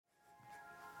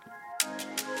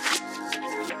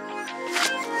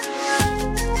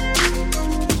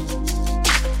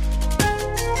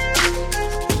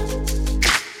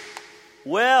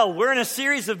Well, we're in a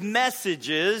series of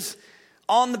messages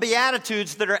on the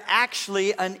Beatitudes that are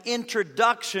actually an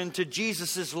introduction to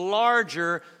Jesus'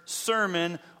 larger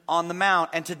Sermon on the Mount.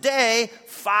 And today,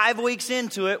 5 weeks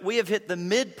into it, we have hit the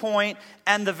midpoint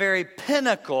and the very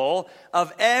pinnacle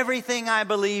of everything I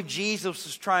believe Jesus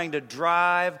is trying to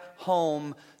drive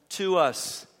home to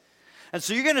us. And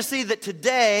so you're going to see that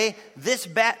today, this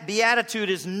beatitude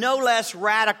is no less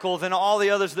radical than all the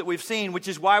others that we've seen, which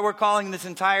is why we're calling this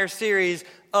entire series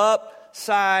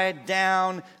Upside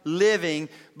Down Living,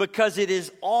 because it is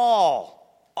all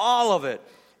of it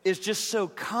is just so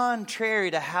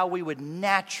contrary to how we would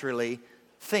naturally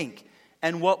think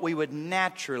and what we would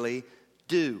naturally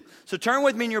do. So turn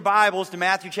with me in your Bibles to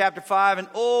Matthew chapter 5. And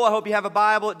I hope you have a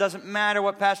Bible. It doesn't matter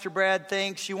what Pastor Brad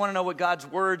thinks. You want to know what God's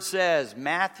Word says.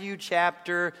 Matthew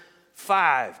chapter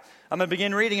 5. I'm going to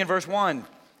begin reading in verse 1.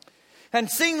 And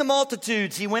seeing the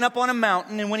multitudes, he went up on a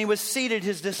mountain, and when he was seated,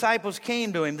 his disciples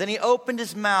came to him. Then he opened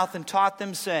his mouth and taught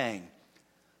them, saying,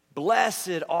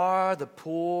 Blessed are the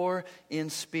poor in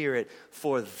spirit,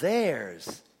 for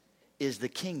theirs is the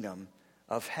kingdom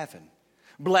of heaven.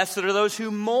 Blessed are those who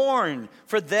mourn,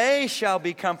 for they shall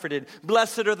be comforted.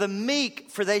 Blessed are the meek,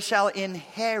 for they shall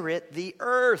inherit the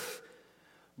earth.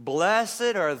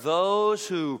 Blessed are those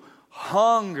who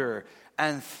hunger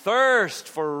and thirst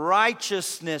for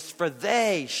righteousness, for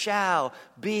they shall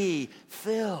be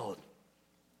filled.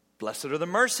 Blessed are the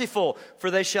merciful, for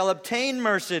they shall obtain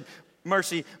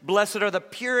mercy. Blessed are the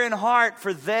pure in heart,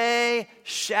 for they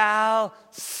shall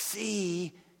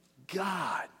see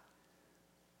God.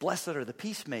 Blessed are the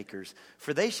peacemakers,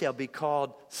 for they shall be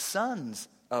called sons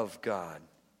of God.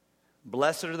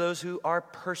 Blessed are those who are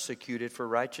persecuted for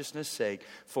righteousness' sake,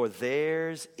 for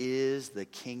theirs is the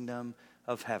kingdom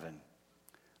of heaven.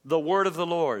 The word of the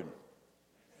Lord.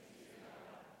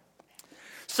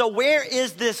 So where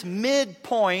is this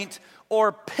midpoint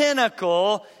or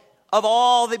pinnacle of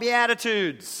all the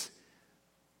Beatitudes?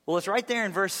 Well, it's right there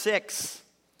in verse 6.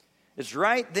 It's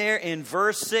right there in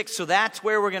verse 6. So that's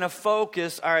where we're going to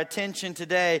focus our attention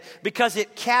today, because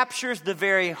it captures the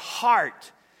very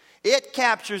heart. It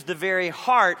captures the very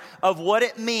heart of what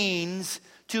it means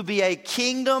to be a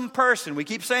kingdom person. We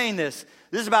keep saying this.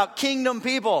 This is about kingdom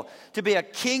people. To be a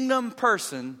kingdom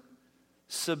person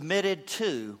submitted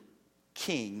to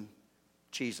King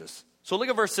Jesus. So look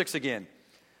at verse 6 again.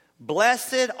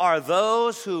 Blessed are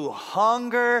those who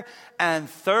hunger and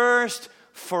thirst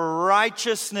for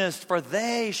righteousness, for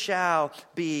they shall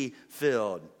be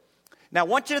filled. Now, I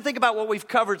want you to think about what we've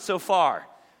covered so far.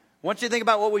 I want you to think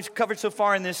about what we've covered so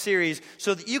far in this series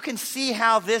so that you can see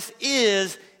how this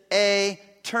is a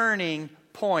turning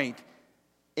point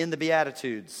in the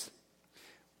Beatitudes.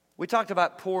 We talked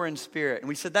about poor in spirit, and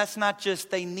we said that's not just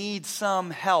they need some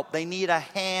help. They need a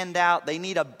handout. They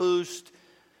need a boost.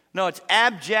 No, it's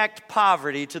abject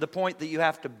poverty to the point that you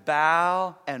have to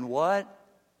bow and what?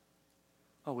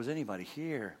 Oh, was anybody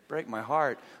here? Break my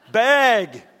heart.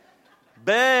 Beg.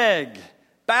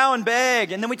 Bow and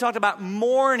beg. And then we talked about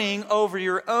mourning over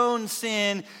your own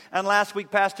sin. And last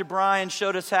week, Pastor Brian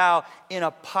showed us how in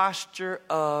a posture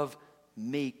of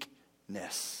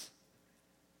meekness.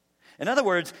 In other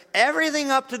words,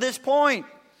 everything up to this point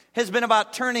has been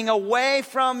about turning away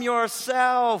from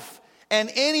yourself and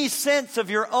any sense of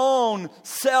your own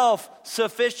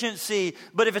self-sufficiency.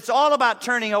 But if it's all about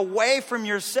turning away from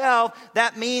yourself,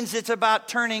 that means it's about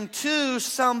turning to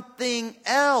something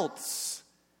else.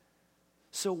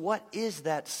 So what is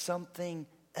that something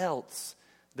else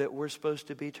that we're supposed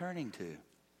to be turning to?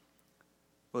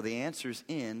 Well, the answer's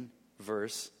in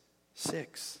verse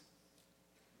 6.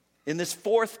 In this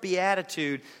fourth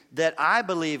beatitude that I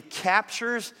believe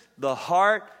captures the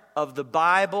heart of the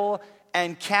Bible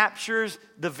and captures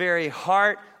the very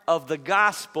heart of the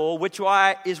gospel, which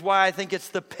is why I think it's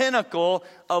the pinnacle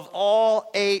of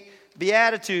all 8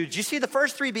 Beatitudes. You see, the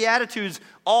first 3 Beatitudes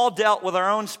all dealt with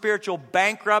our own spiritual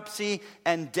bankruptcy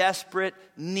and desperate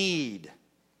need.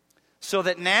 So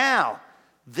that now,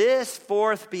 this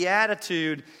fourth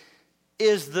Beatitude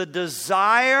is the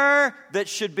desire that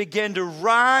should begin to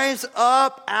rise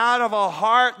up out of a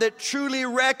heart that truly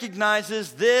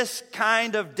recognizes this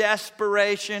kind of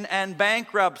desperation and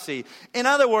bankruptcy. In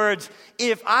other words,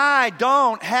 if I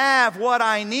don't have what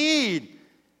I need,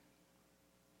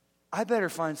 I better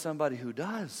find somebody who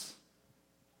does.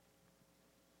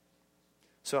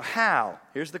 So how?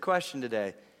 Here's the question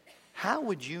today. How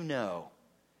would you know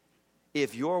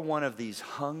if you're one of these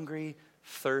hungry,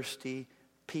 thirsty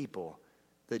people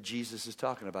that Jesus is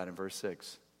talking about in verse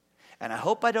 6? And I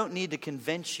hope I don't need to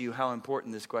convince you how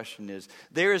important this question is.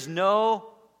 There is no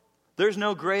There's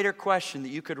no greater question that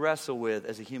you could wrestle with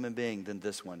as a human being than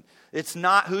this one. It's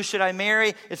not who should I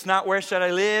marry? It's not where should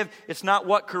I live? It's not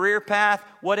what career path,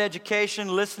 what education.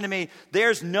 Listen to me.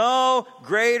 There's no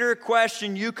greater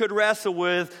question you could wrestle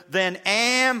with than,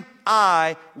 am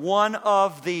I one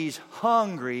of these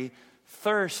hungry,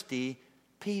 thirsty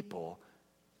people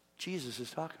Jesus is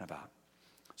talking about?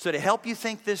 So to help you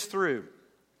think this through,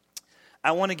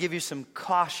 I want to give you some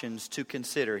cautions to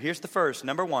consider. Here's the first.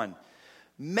 Number one.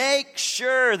 Make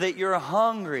sure that you're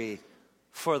hungry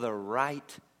for the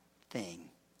right thing.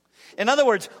 In other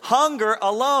words, hunger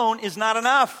alone is not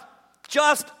enough.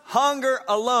 Just hunger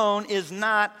alone is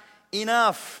not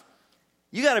enough.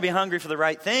 You got to be hungry for the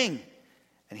right thing.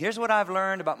 And here's what I've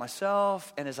learned about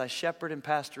myself and as I shepherd and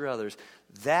pastor others.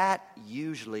 That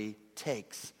usually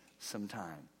takes some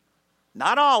time.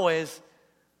 Not always.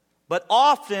 But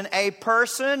often a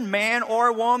person, man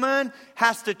or woman,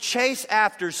 has to chase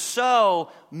after so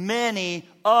many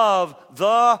of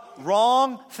the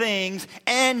wrong things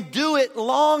and do it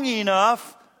long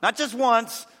enough, not just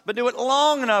once, but do it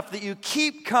long enough that you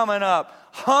keep coming up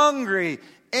hungry,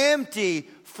 empty,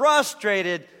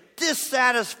 frustrated,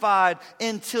 dissatisfied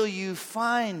until you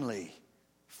finally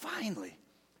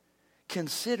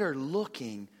consider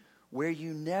looking where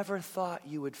you never thought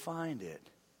you would find it.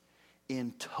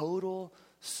 In total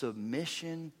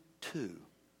submission to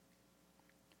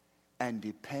and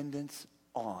dependence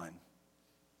on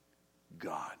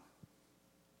God.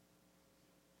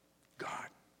 God.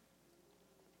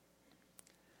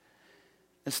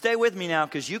 And stay with me now,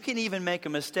 because you can even make a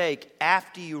mistake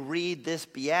after you read this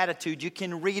beatitude. You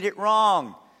can read it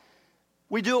wrong.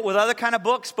 We do it with other kind of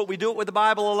books, but we do it with the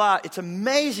Bible a lot. It's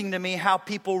amazing to me how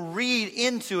people read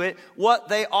into it what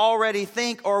they already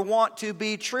think or want to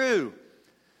be true.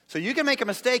 So you can make a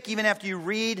mistake even after you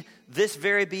read this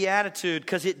very beatitude,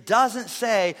 because it doesn't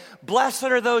say, blessed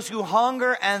are those who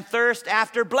hunger and thirst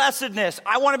after blessedness.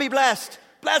 I want to be blessed.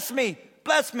 Bless me.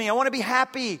 Bless me. I want to be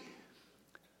happy.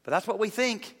 But that's what we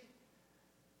think.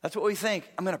 That's what we think.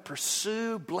 I'm going to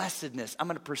pursue blessedness. I'm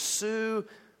going to pursue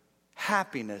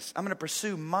happiness. I'm going to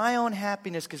pursue my own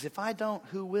happiness, because if I don't,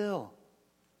 who will?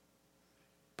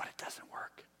 But it doesn't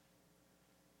work.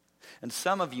 And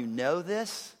some of you know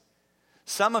this.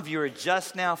 Some of you are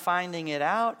just now finding it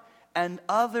out, and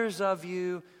others of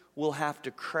you will have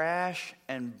to crash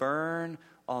and burn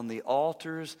on the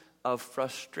altars of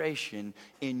frustration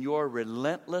in your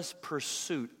relentless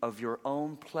pursuit of your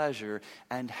own pleasure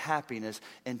and happiness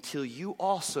until you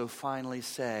also finally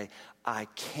say, I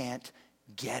can't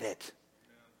get it.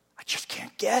 I just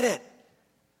can't get it.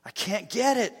 I can't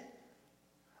get it.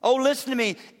 Oh, listen to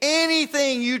me.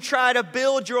 Anything you try to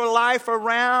build your life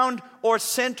around or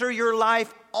center your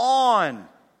life on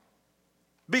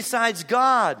besides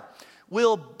God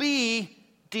will be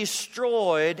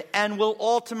destroyed and will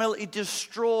ultimately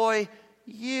destroy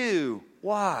you.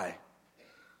 Why?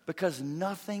 Because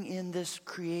nothing in this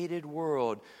created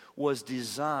world was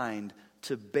designed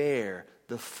to bear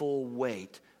the full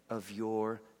weight of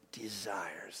your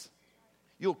desires.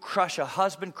 You'll crush a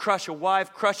husband, crush a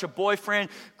wife, crush a boyfriend,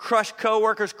 crush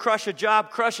coworkers, crush a job,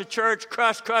 crush a church,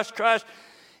 crush.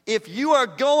 If you are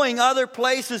going other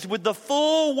places with the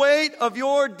full weight of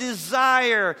your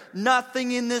desire,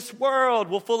 nothing in this world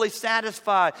will fully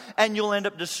satisfy, and you'll end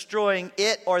up destroying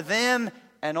it or them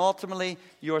and ultimately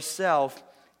yourself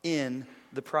in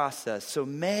the process. So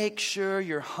make sure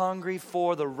you're hungry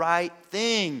for the right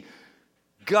thing,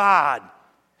 God.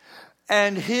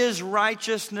 And His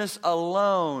righteousness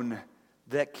alone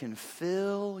that can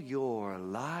fill your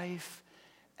life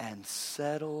and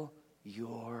settle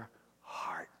your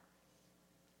heart.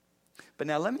 But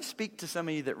now let me speak to some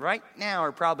of you that right now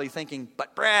are probably thinking,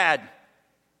 but Brad,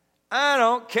 I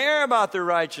don't care about the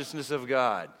righteousness of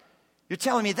God. You're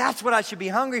telling me that's what I should be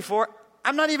hungry for.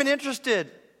 I'm not even interested.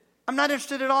 I'm not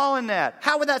interested at all in that.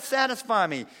 How would that satisfy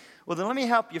me? Well, then let me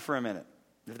help you for a minute,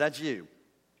 if that's you.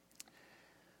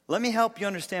 Let me help you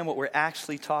understand what we're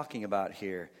actually talking about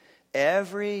here.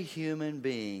 Every human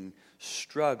being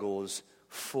struggles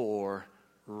for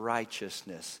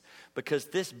righteousness, because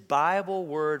this Bible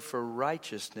word for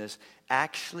righteousness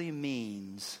actually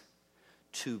means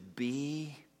to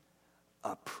be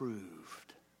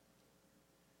approved.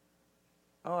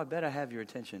 Oh, I bet I have your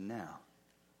attention now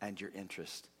and your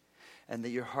interest, and that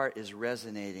your heart is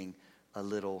resonating a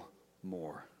little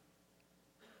more.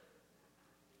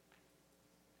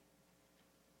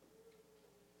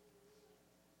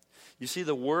 You see,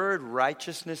 the word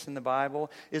righteousness in the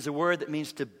Bible is a word that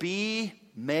means to be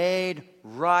made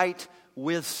right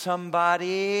with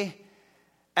somebody.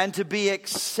 and to be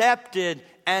accepted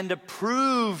and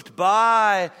approved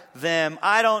by them.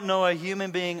 I don't know a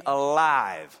human being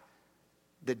alive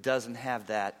that doesn't have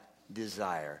that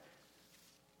desire.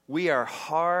 We are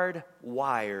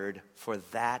hardwired for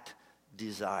that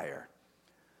desire.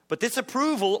 But this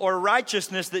approval or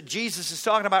righteousness that Jesus is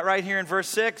talking about right here in verse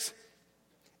 6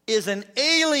 is an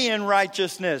alien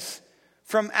righteousness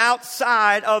from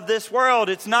outside of this world.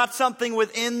 It's not something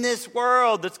within this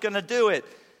world that's going to do it.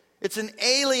 It's an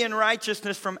alien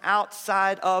righteousness from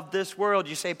outside of this world.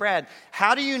 You say, Brad,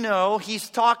 how do you know he's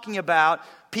talking about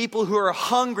people who are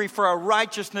hungry for a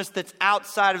righteousness that's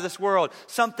outside of this world,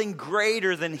 something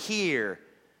greater than here?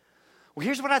 Well,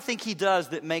 here's what I think he does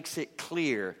that makes it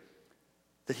clear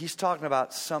that he's talking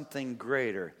about something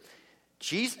greater.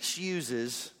 Jesus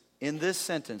uses, in this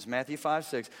sentence, Matthew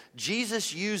 5:6,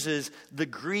 Jesus uses the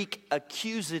Greek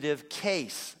accusative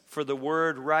case for the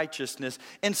word righteousness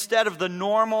instead of the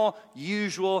normal,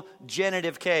 usual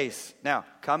genitive case. Now,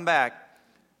 come back.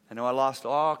 I know I lost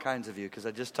all kinds of you because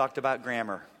I just talked about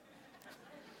grammar.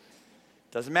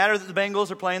 Doesn't matter that the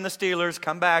Bengals are playing the Steelers.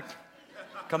 Come back.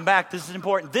 Come back. This is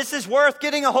important. This is worth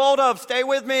getting a hold of. Stay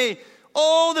with me.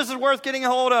 Oh, this is worth getting a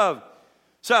hold of.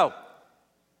 So,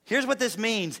 here's what this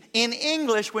means. In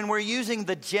English, when we're using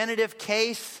the genitive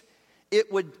case, it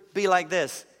would be like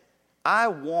this. I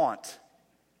want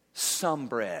some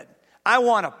bread. I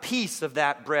want a piece of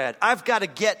that bread. I've got to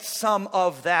get some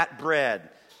of that bread.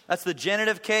 That's the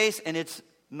genitive case, and it's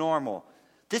normal.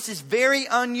 This is very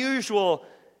unusual.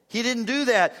 He didn't do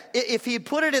that. If he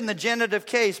put it in the genitive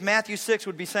case, Matthew 6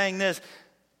 would be saying this.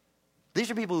 These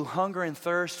are people who hunger and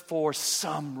thirst for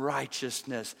some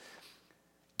righteousness.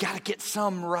 Got to get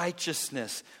some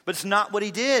righteousness. But it's not what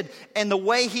he did. And the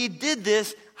way he did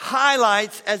this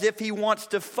highlights as if he wants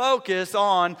to focus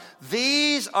on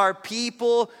these are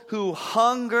people who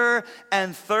hunger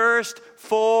and thirst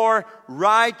for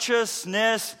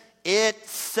righteousness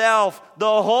itself.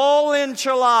 The whole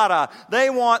enchilada. They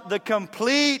want the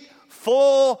complete,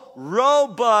 full,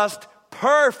 robust,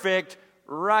 perfect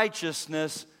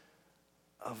righteousness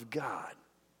of God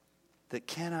that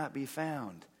cannot be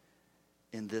found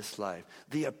in this life.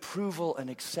 The approval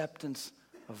and acceptance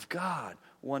of God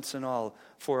once and all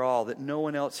for all that no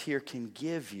one else here can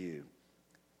give you.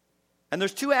 And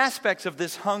there's two aspects of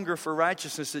this hunger for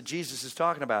righteousness that Jesus is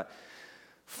talking about.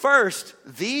 First,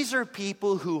 these are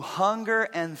people who hunger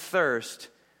and thirst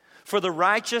for the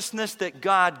righteousness that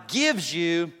God gives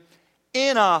you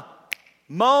in a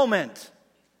moment.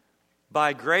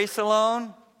 By grace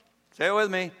alone, say it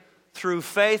with me, through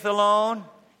faith alone,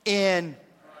 in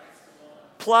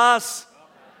plus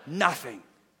nothing.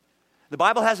 The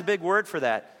Bible has a big word for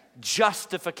that.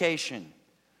 Justification.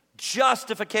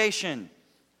 Justification.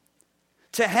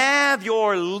 To have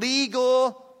your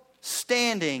legal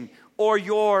standing or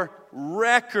your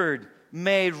record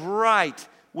made right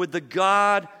with the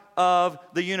God of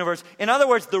the universe. In other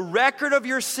words, the record of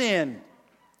your sin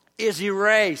is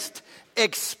erased,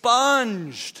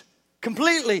 expunged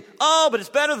completely. Oh, but it's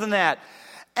better than that.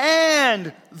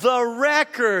 And the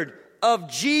record of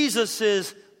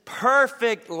Jesus's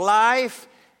perfect life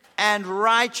and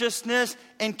righteousness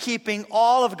and keeping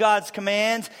all of God's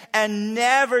commands and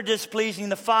never displeasing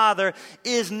the Father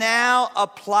is now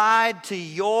applied to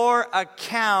your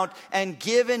account and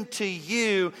given to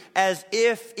you as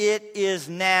if it is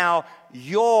now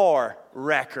your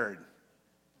record.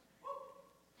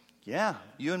 Yeah,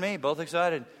 you and me, both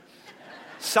excited.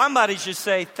 Somebody should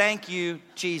say, thank you,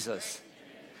 Jesus.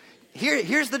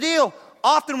 Here's the deal.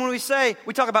 Often when we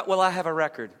talk about, well, I have a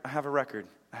record.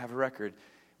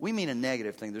 We mean a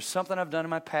negative thing. There's something I've done in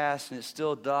my past and it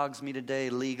still dogs me today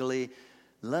legally.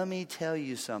 Let me tell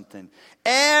you something.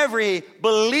 Every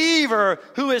believer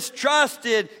who is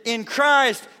trusted in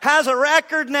Christ has a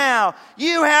record now.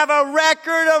 You have a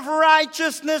record of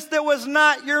righteousness that was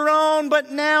not your own,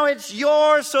 but now it's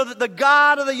yours, so that the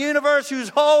God of the universe, who's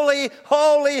holy,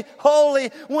 holy, holy,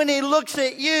 when he looks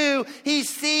at you, he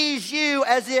sees you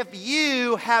as if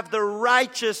you have the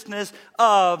righteousness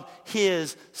of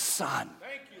his Son.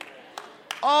 Thank you.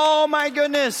 Oh my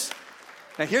goodness.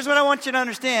 Now here's what I want you to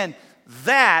understand.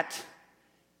 That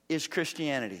is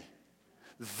Christianity.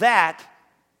 That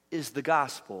is the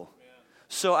gospel.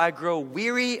 So I grow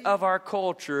weary of our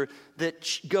culture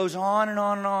that goes on and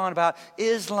on and on about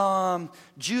Islam,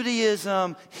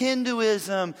 Judaism,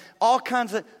 Hinduism, all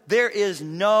kinds of... There is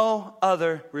no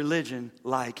other religion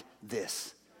like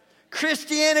this.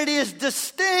 Christianity is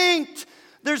distinct.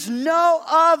 There's no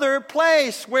other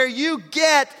place where you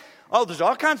get Oh, there's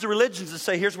all kinds of religions that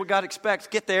say, here's what God expects,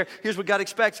 get there. Here's what God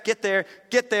expects, get there,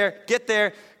 get there, get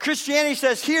there. Christianity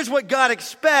says, here's what God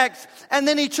expects. And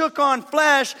then he took on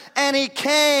flesh and he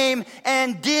came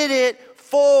and did it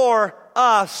for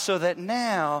us so that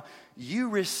now you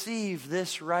receive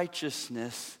this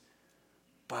righteousness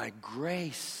by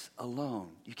grace alone.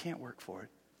 You can't work for it.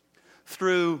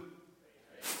 Through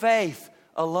faith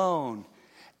alone.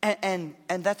 And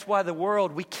that's why the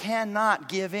world, we cannot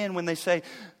give in when they say,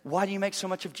 why do you make so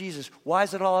much of Jesus? Why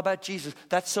is it all about Jesus?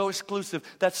 That's so exclusive.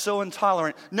 That's so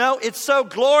intolerant. No, it's so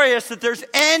glorious that there's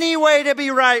any way to be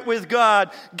right with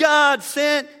God. God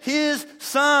sent his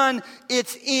Son.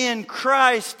 It's in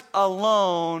Christ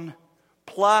alone.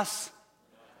 Plus,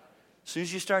 as soon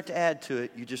as you start to add to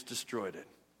it, you just destroyed it.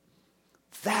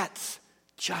 That's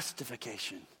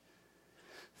justification.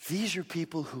 These are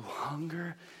people who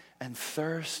hunger and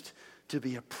thirst to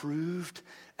be approved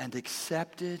and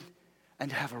accepted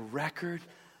and have a record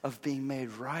of being made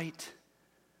right.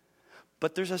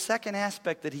 But there's a second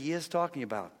aspect that he is talking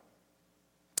about.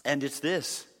 And it's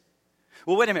this.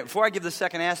 Well, wait a minute. Before I give the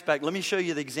second aspect, let me show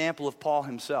you the example of Paul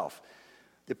himself.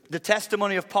 The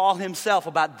testimony of Paul himself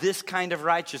about this kind of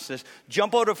righteousness.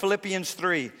 Jump over to Philippians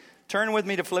 3. Turn with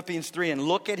me to Philippians 3 and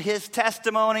look at his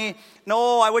testimony.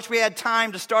 No, I wish we had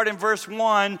time to start in verse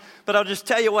 1, but I'll just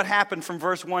tell you what happened from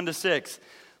verse 1 to 6.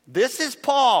 This is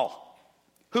Paul,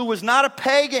 who was not a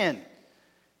pagan.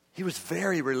 He was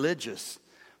very religious.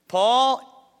 Paul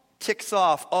ticks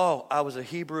off, I was a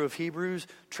Hebrew of Hebrews,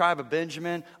 tribe of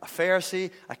Benjamin, a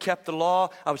Pharisee. I kept the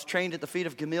law. I was trained at the feet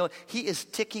of Gamaliel. He is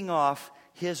ticking off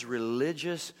his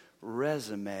religious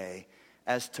resume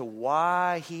as to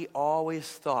why he always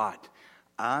thought,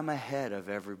 I'm ahead of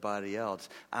everybody else.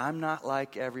 I'm not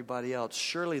like everybody else.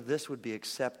 Surely this would be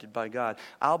accepted by God.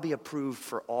 I'll be approved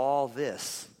for all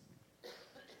this.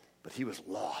 But he was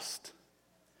lost.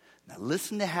 Now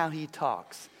listen to how he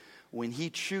talks when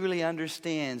he truly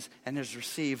understands and has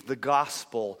received the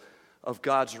gospel of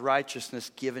God's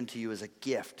righteousness given to you as a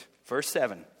gift. Verse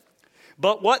 7.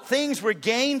 But what things were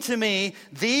gained to me,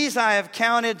 these I have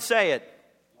counted, say it,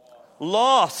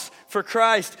 loss for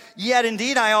Christ. Yet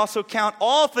indeed I also count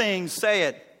all things, say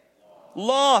it,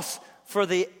 loss for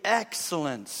the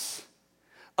excellence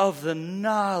of the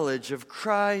knowledge of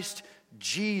Christ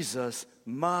Jesus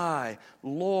my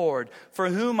Lord, for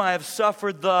whom I have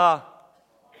suffered the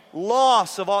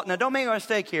loss of all. Now don't make a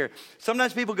mistake here.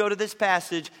 Sometimes people go to this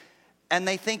passage and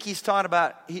they think he's taught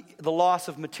about the loss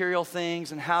of material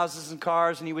things and houses and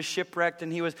cars, and he was shipwrecked,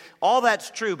 and he was, all that's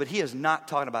true, but he is not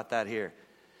talking about that here.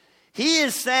 He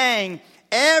is saying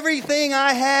everything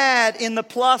I had in the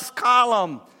plus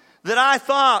column that I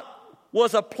thought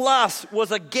was a plus,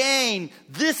 was a gain.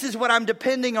 This is what I'm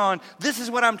depending on. This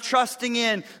is what I'm trusting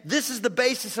in. This is the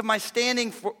basis of my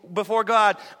standing before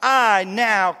God. I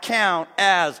now count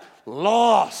as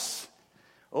loss.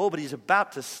 Oh, but he's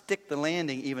about to stick the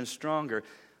landing even stronger.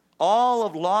 All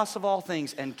of loss of all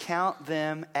things, and count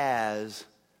them as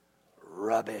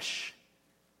rubbish,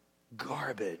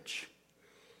 garbage.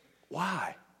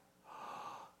 Why?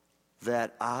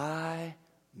 That I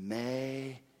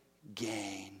may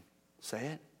gain, say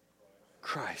it,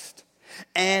 Christ.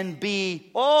 And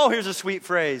be, here's a sweet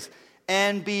phrase,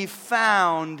 and be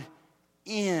found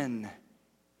in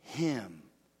him.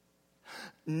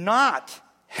 Not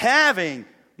having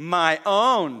my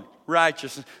own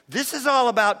righteousness. This is all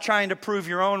about trying to prove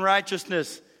your own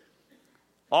righteousness.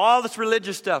 All this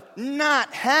religious stuff.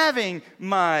 Not having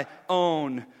my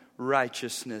own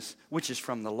righteousness, which is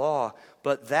from the law,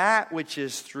 but that which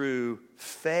is through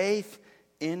faith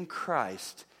in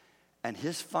Christ. And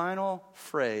his final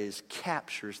phrase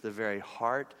captures the very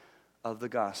heart of the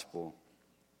gospel.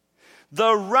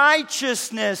 The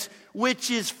righteousness which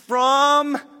is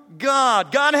from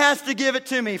God. God has to give it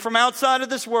to me from outside of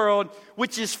this world,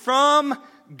 which is from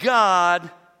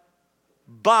God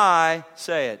by,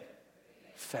 say it,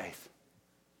 faith.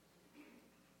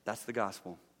 That's the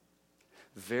gospel.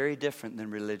 Very different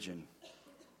than religion.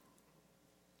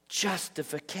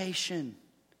 Justification.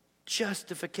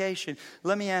 Justification.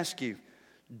 Let me ask you,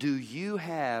 do you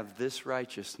have this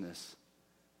righteousness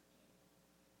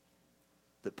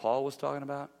that Paul was talking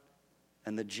about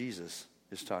and that Jesus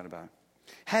is talking about?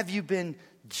 Have you been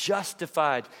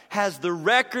justified? Has the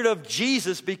record of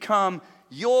Jesus become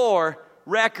your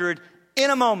record in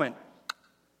a moment?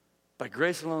 By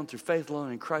grace alone, through faith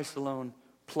alone, in Christ alone,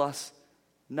 plus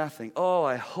nothing. Oh,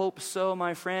 I hope so,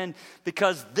 my friend,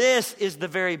 because this is the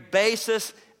very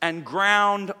basis and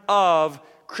ground of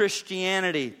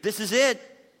Christianity. This is it.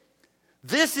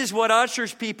 This is what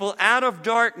ushers people out of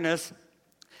darkness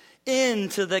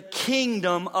into the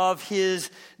kingdom of his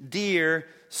dear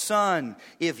Son.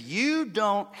 If you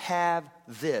don't have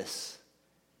this,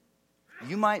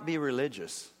 you might be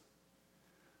religious,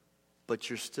 but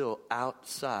you're still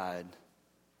outside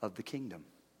of the kingdom.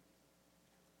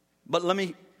 But let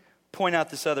me point out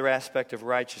this other aspect of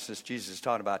righteousness Jesus is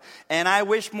talking about. And I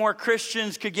wish more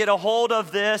Christians could get a hold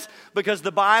of this, because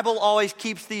the Bible always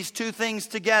keeps these two things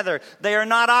together. They are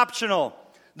not optional.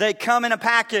 They come in a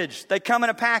package.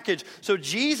 So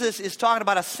Jesus is talking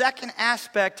about a second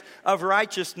aspect of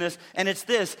righteousness, and it's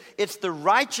this. It's the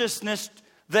righteousness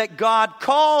that God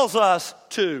calls us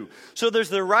to. So there's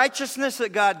the righteousness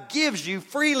that God gives you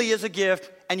freely as a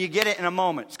gift, and you get it in a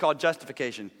moment. It's called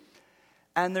justification.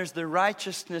 And there's the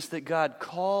righteousness that God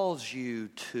calls you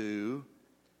to,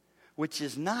 which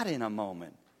is not in a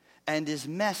moment and is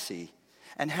messy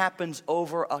and happens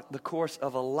over the course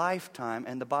of a lifetime.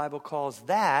 And the Bible calls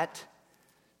that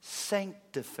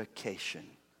sanctification.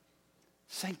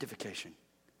 Sanctification.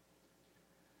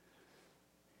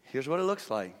 Here's what it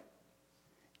looks like.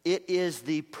 It is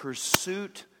the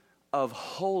pursuit of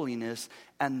holiness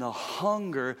and the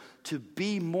hunger to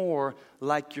be more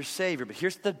like your Savior. But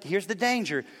here's the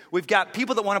danger. We've got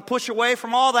people that want to push away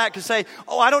from all that, to say,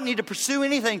 oh, I don't need to pursue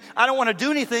anything. I don't want to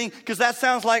do anything because that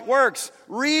sounds like works.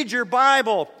 Read your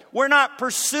Bible. We're not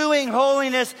pursuing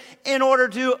holiness in order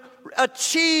to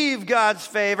achieve God's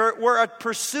favor. We're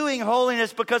pursuing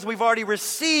holiness because we've already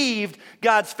received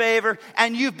God's favor,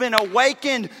 and you've been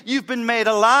awakened. You've been made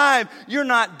alive. You're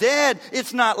not dead.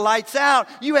 It's not lights out.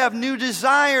 You have new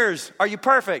desires. Are you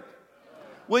perfect?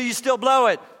 Will you still blow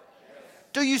it?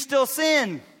 Do you still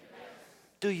sin?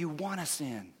 Do you want to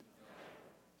sin?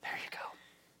 There you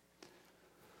go.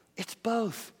 It's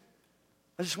both.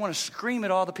 I just want to scream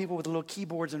at all the people with the little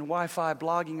keyboards and Wi-Fi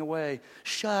blogging away.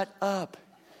 Shut up.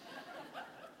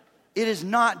 It is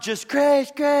not just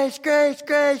grace, grace, grace,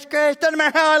 grace, grace. Doesn't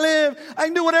matter how I live. I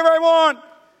can do whatever I want.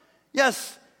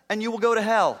 Yes, and you will go to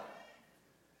hell.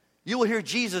 You will hear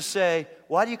Jesus say,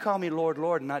 why do you call me Lord,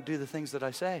 Lord, and not do the things that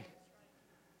I say?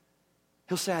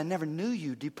 He'll say, I never knew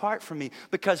you. Depart from me.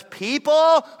 Because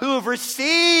people who have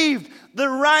received the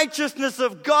righteousness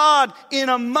of God in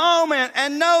a moment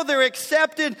and know they're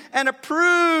accepted and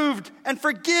approved and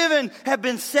forgiven have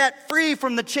been set free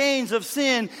from the chains of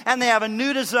sin, and they have a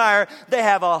new desire. They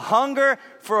have a hunger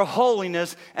for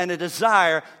holiness and a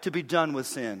desire to be done with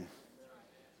sin.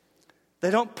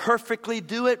 They don't perfectly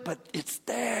do it, but it's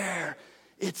there.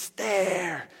 It's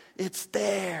there. It's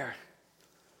there.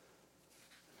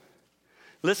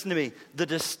 Listen to me. The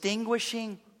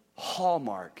distinguishing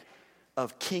hallmark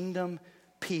of kingdom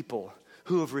people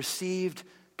who have received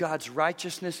God's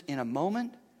righteousness in a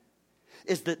moment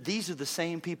is that these are the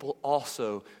same people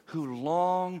also who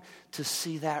long to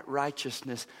see that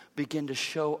righteousness begin to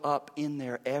show up in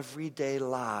their everyday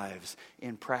lives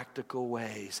in practical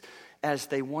ways as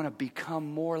they want to become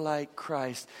more like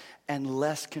Christ and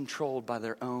less controlled by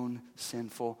their own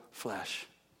sinful flesh.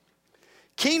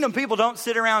 Kingdom people don't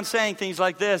sit around saying things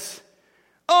like this.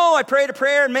 Oh, I prayed a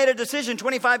prayer and made a decision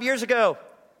 25 years ago.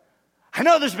 I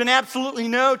know there's been absolutely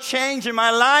no change in my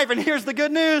life, and here's the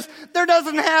good news. There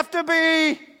doesn't have to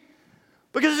be.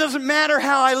 Because it doesn't matter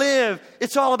how I live.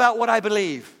 It's all about what I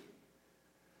believe.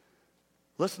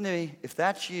 Listen to me. If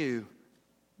that's you,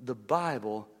 the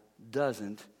Bible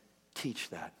doesn't teach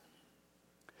that.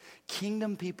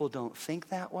 Kingdom people don't think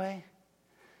that way.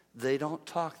 They don't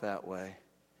talk that way.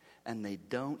 And they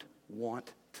don't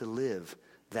want to live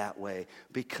that way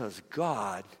because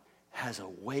God has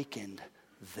awakened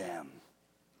them.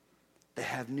 They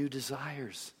have new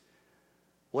desires.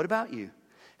 What about you?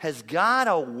 Has God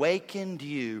awakened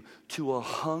you to a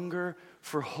hunger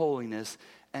for holiness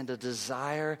and a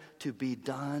desire to be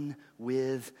done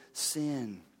with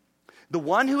sin? The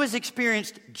one who has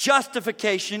experienced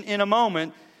justification in a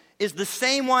moment is the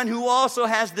same one who also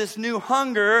has this new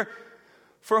hunger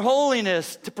for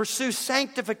holiness, to pursue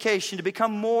sanctification, to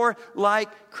become more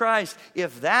like Christ.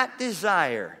 If that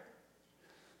desire,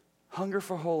 hunger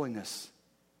for holiness,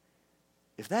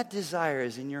 if that desire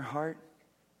is in your heart,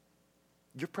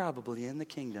 you're probably in the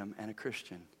kingdom and a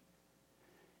Christian.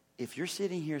 If you're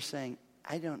sitting here saying,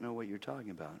 I don't know what you're talking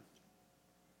about,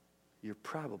 you're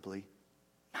probably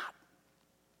not.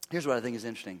 Here's what I think is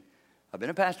interesting. I've been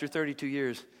a pastor 32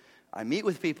 years. I meet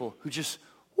with people who just,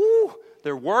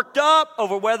 they're worked up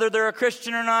over whether they're a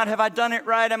Christian or not. Have I done it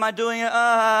right? Am I doing it?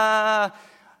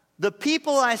 The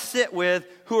people I sit with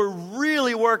who are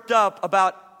really worked up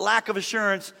about lack of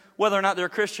assurance, whether or not they're a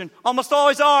Christian, almost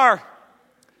always are.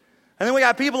 And then we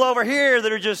got people over here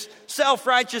that are just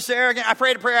self-righteous, arrogant. I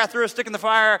prayed a prayer, I threw a stick in the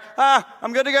fire.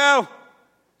 I'm good to go.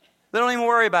 They don't even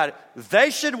worry about it. They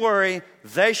should worry.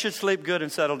 They should sleep good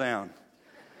and settle down.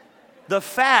 the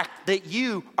fact that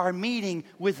you are meeting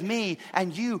with me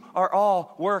and you are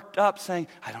all worked up saying,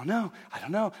 I don't know.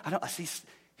 I see.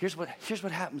 Here's what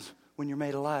happens when you're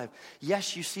made alive.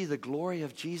 Yes, you see the glory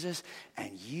of Jesus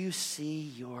and you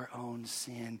see your own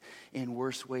sin in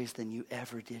worse ways than you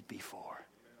ever did before.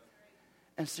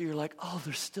 And so you're like, oh,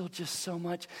 there's still just so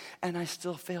much, and I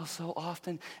still fail so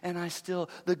often, and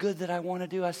the good that I want to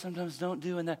do, I sometimes don't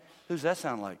do. And who's that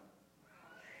sound like?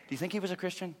 Do you think he was a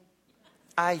Christian?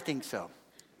 I think so.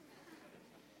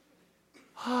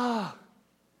 Ah,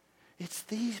 it's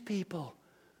these people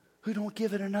who don't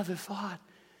give it another thought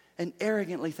and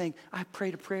arrogantly think, I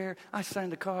prayed a prayer, I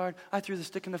signed a card, I threw the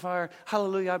stick in the fire,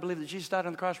 hallelujah, I believe that Jesus died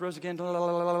on the cross, rose again, blah, blah,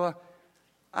 blah, blah, blah.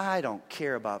 I don't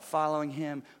care about following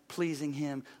him, pleasing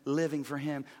him, living for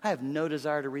him. I have no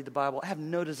desire to read the Bible. I have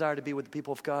no desire to be with the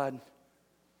people of God.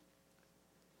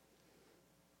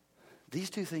 These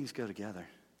two things go together.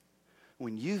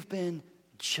 When you've been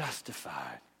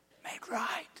justified, made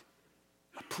right,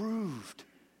 approved,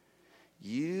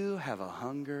 you have a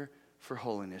hunger for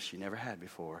holiness you never had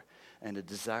before and a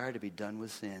desire to be done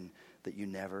with sin that you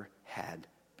never had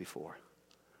before.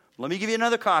 Let me give you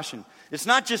another caution. It's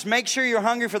not just make sure you're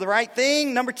hungry for the right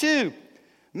thing. Number 2,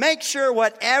 make sure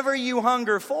whatever you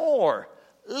hunger for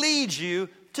leads you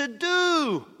to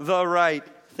do the right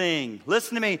thing.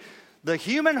 Listen to me. The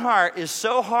human heart is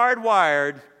so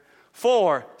hardwired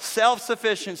for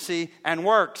self-sufficiency and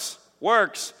works.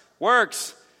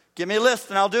 Give me a list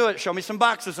and I'll do it. Show me some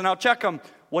boxes and I'll check them.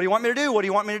 What do you want me to do? What do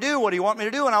you want me to do? What do you want me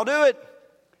to do? And I'll do it.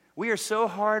 We are so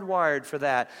hardwired for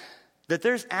that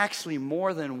there's actually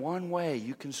more than one way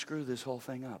you can screw this whole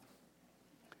thing up.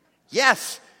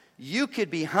 Yes, you could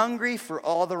be hungry for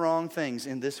all the wrong things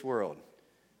in this world.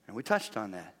 And we touched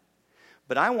on that.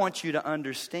 But I want you to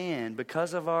understand,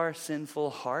 because of our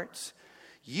sinful hearts,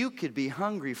 you could be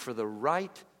hungry for the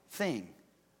right thing,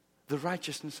 the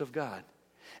righteousness of God,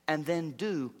 and then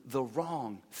do the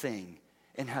wrong thing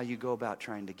in how you go about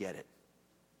trying to get it.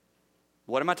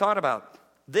 What am I talking about?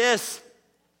 This.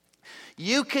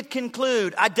 You could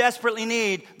conclude, I desperately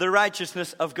need the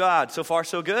righteousness of God. So far,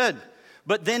 so good.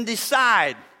 But then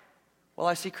decide, well,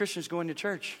 I see Christians going to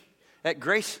church. At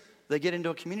Grace, they get into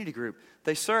a community group.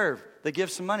 They serve. They give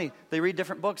some money. They read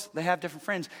different books. They have different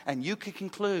friends. And you could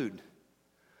conclude,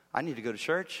 I need to go to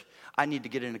church. I need to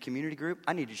get in a community group.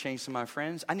 I need to change some of my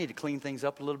friends. I need to clean things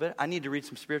up a little bit. I need to read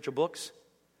some spiritual books.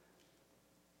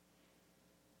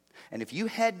 And if you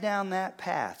head down that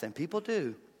path, and people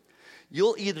do,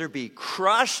 you'll either be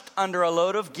crushed under a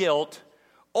load of guilt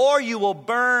or you will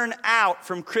burn out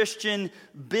from Christian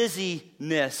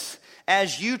busyness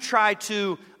as you try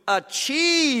to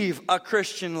achieve a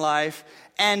Christian life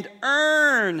and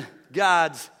earn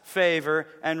God's favor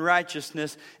and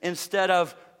righteousness instead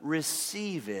of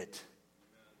receive it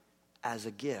as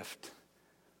a gift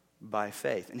by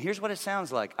faith. And here's what it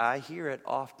sounds like. I hear it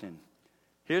often.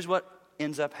 Here's what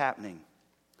ends up happening.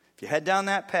 If you head down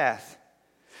that path,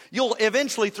 you'll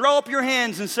eventually throw up your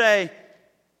hands and say,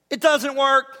 it doesn't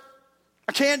work.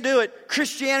 I can't do it.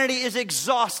 Christianity is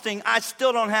exhausting. I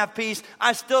still don't have peace.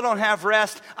 I still don't have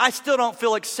rest. I still don't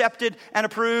feel accepted and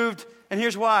approved. And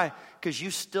here's why. Because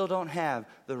you still don't have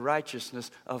the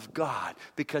righteousness of God.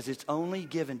 Because it's only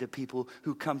given to people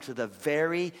who come to the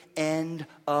very end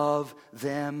of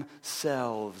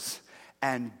themselves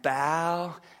and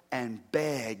bow and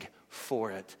beg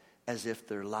for it as if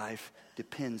their life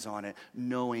depends on it,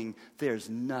 knowing there's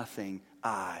nothing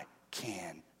I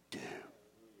can do.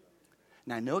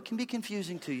 Now, I know it can be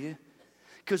confusing to you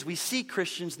because we see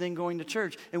Christians then going to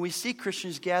church, and we see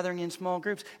Christians gathering in small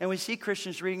groups, and we see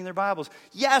Christians reading their Bibles.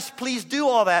 Yes, please do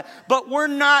all that, but we're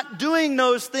not doing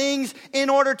those things in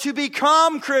order to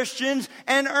become Christians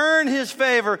and earn His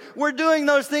favor. We're doing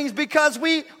those things because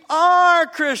we are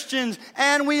Christians,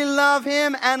 and we love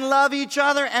Him and love each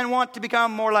other and want to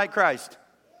become more like Christ.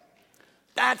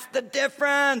 That's the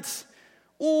difference.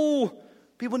 Ooh,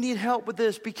 people need help with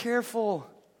this. Be careful.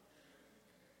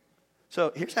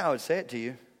 So here's how I would say it to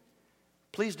you.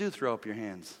 Please do throw up your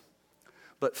hands.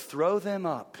 But throw them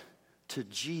up to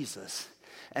Jesus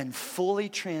and fully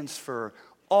transfer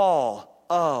all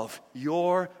of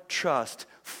your trust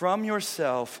from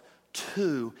yourself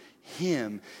to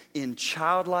Him in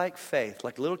childlike faith,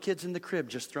 like little kids in the crib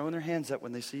just throwing their hands up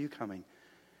when they see you coming.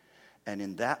 And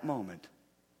in that moment,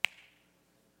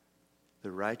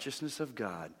 the righteousness of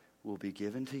God will be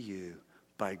given to you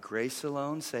by grace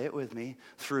alone, say it with me,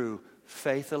 through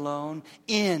faith alone,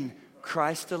 in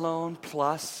Christ alone,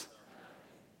 plus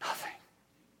nothing.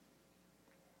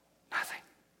 Nothing.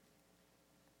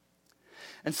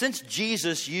 And since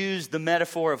Jesus used the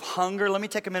metaphor of hunger, let me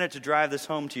take a minute to drive this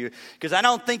home to you, because I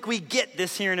don't think we get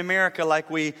this here in America like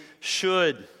we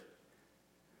should.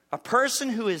 A person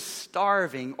who is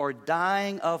starving or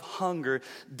dying of hunger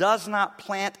does not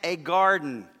plant a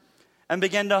garden and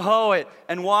begin to hoe it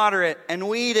and water it and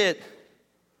weed it.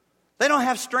 They don't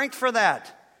have strength for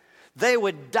that. They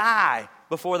would die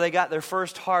before they got their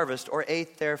first harvest or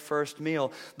ate their first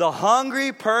meal. The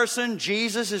hungry person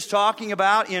Jesus is talking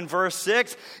about in verse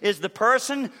 6 is the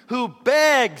person who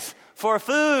begs for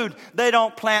food. They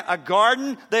don't plant a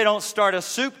garden. They don't start a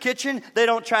soup kitchen. They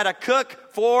don't try to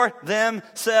cook for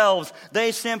themselves.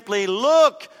 They simply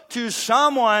look to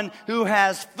someone who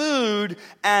has food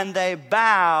and they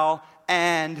bow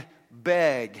and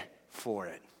beg for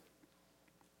it.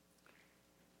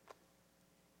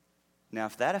 Now,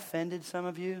 if that offended some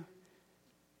of you,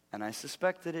 and I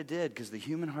suspect that it did, because the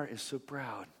human heart is so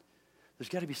proud, there's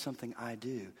got to be something I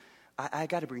do. I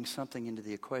got to bring something into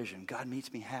the equation. God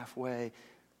meets me halfway.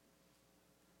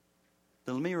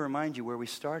 Then let me remind you where we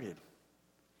started.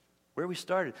 Where we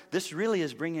started. This really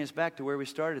is bringing us back to where we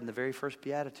started in the very first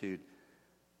beatitude.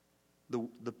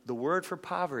 The word for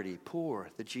poverty, poor,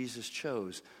 that Jesus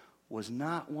chose was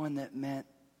not one that meant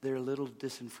they're a little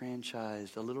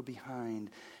disenfranchised, a little behind.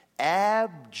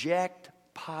 Abject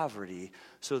poverty,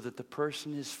 so that the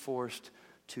person is forced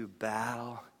to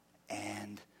bow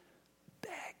and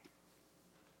beg.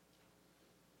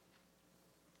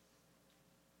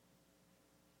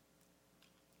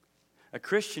 A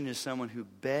Christian is someone who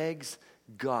begs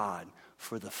God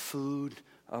for the food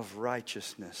of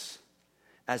righteousness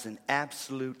as an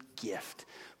absolute gift,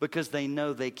 because they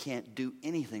know they can't do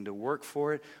anything to work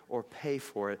for it or pay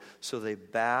for it, so they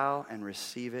bow and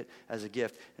receive it as a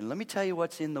gift. And let me tell you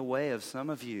what's in the way of some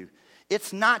of you.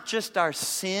 It's not just our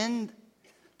sin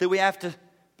that we have to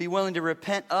be willing to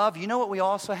repent of. You know what we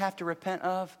also have to repent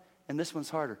of? And this one's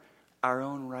harder. Our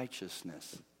own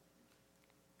righteousness.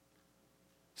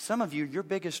 Some of you, your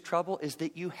biggest trouble is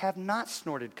that you have not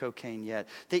snorted cocaine yet,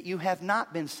 that you have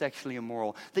not been sexually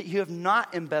immoral, that you have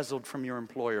not embezzled from your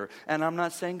employer. And I'm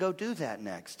not saying go do that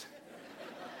next.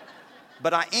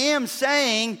 But I am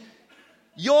saying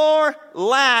your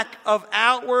lack of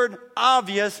outward,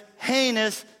 obvious,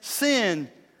 heinous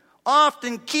sin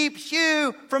often keeps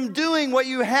you from doing what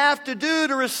you have to do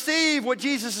to receive what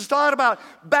Jesus has taught about.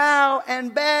 Bow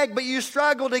and beg, but you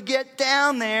struggle to get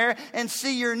down there and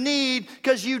see your need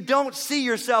because you don't see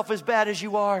yourself as bad as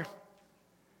you are.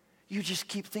 You just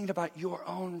keep thinking about your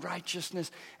own righteousness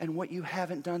and what you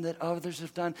haven't done that others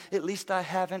have done. At least I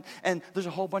haven't. And there's a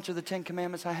whole bunch of the 10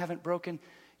 Commandments I haven't broken.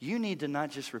 You need to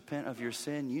not just repent of your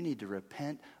sin. You need to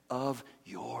repent of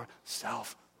your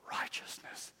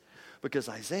self-righteousness. Because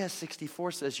Isaiah 64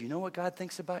 says, you know what God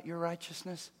thinks about your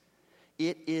righteousness?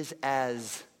 It is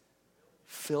as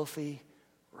filthy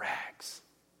rags.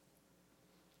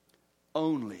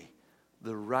 Only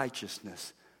the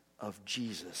righteousness of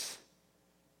Jesus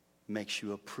makes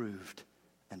you approved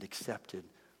and accepted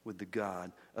with the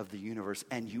God of the universe.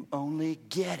 And you only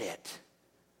get it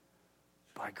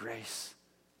by grace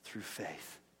through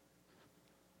faith.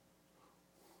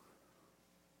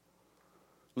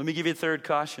 Let me give you a third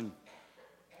caution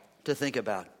to think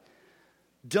about.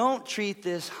 Don't treat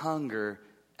this hunger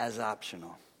as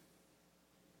optional.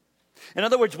 In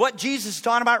other words, what Jesus is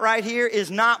talking about right here is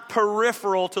not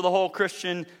peripheral to the whole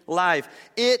Christian life.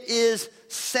 It is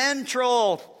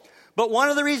central. But one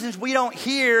of the reasons we don't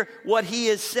hear what he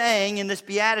is saying in this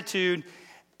beatitude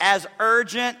as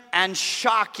urgent and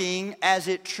shocking as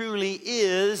it truly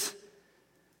is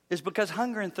because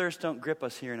hunger and thirst don't grip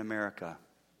us here in America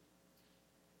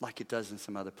like it does in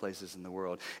some other places in the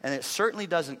world. And it certainly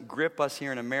doesn't grip us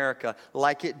here in America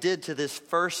like it did to this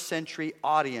first century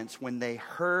audience when they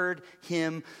heard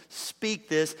him speak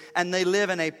this, and they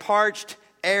live in a parched,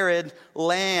 arid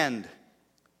land.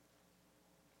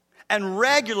 And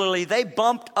regularly they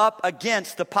bumped up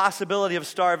against the possibility of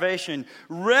starvation.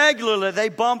 Regularly they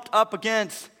bumped up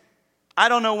against, I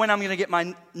don't know when I'm going to get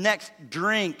my next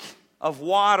drink of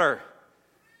water.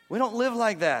 We don't live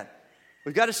like that.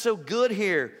 We've got it so good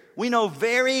here. We know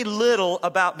very little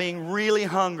about being really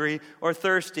hungry or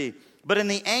thirsty. But in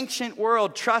the ancient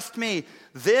world, trust me,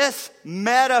 this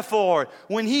metaphor,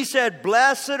 when he said,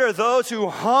 blessed are those who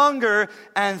hunger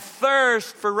and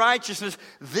thirst for righteousness,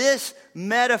 this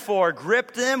metaphor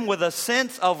gripped them with a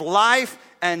sense of life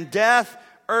and death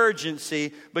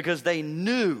urgency because they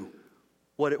knew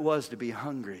what it was to be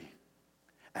hungry.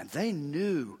 And they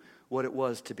knew what it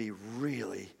was to be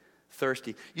really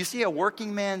thirsty. You see, a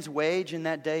working man's wage in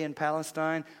that day in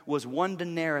Palestine was 1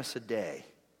 denarius a day.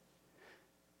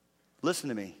 Listen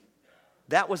to me.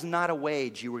 that was not a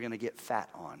wage you were going to get fat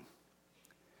on.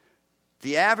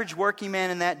 The average working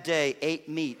man in that day ate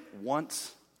meat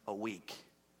once a week.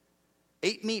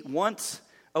 Ate meat once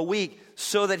a week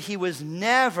so that she was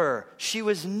never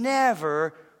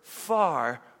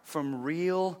far from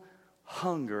real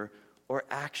hunger or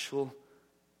actual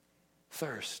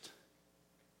thirst.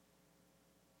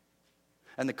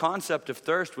 And the concept of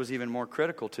thirst was even more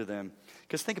critical to them.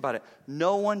 Because think about it.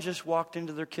 No one just walked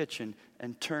into their kitchen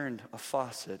and turned a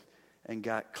faucet and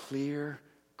got clear,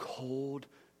 cold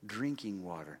drinking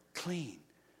water, clean,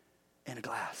 in a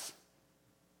glass.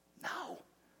 No.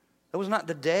 That was not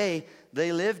the day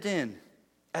they lived in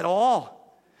at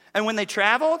all. And when they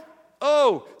traveled,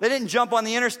 they didn't jump on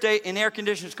the interstate in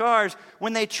air-conditioned cars.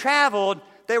 When they traveled,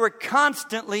 they were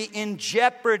constantly in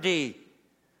jeopardy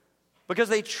because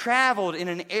they traveled in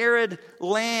an arid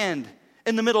land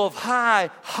in the middle of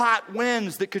high, hot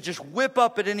winds that could just whip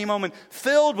up at any moment,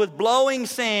 filled with blowing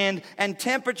sand and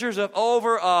temperatures of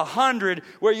over 100,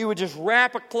 where you would just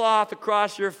wrap a cloth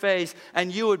across your face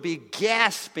and you would be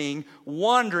gasping,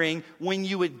 wondering when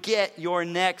you would get your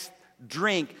next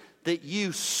drink that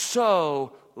you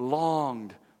so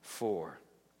longed for.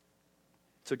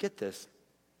 So get this.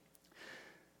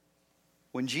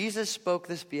 When Jesus spoke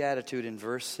this beatitude in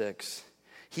verse 6,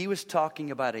 he was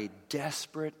talking about a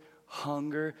desperate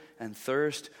hunger and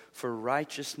thirst for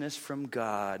righteousness from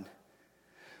God,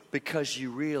 because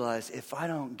you realize, if I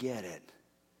don't get it,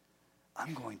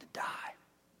 I'm going to die.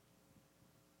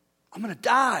 I'm going to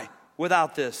die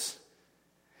without this.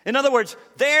 In other words,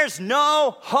 there's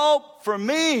no hope for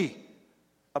me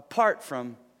apart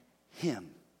from Him.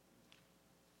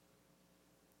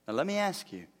 Now let me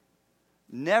ask you,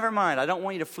 never mind, I don't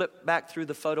want you to flip back through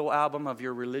the photo album of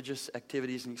your religious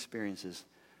activities and experiences.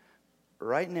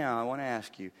 Right now, I want to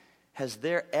ask you, has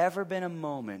there ever been a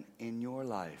moment in your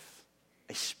life,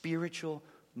 a spiritual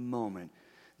moment,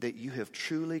 that you have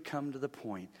truly come to the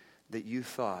point that you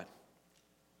thought,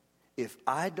 if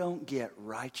I don't get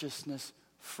righteousness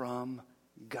from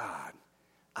God,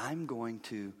 I'm going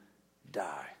to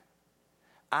die.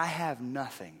 I have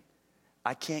nothing.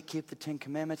 I can't keep the 10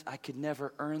 Commandments. I could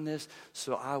never earn this,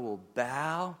 so I will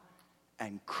bow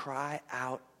and cry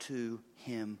out to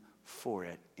Him for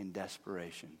it in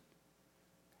desperation.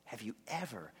 Have you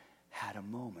ever had a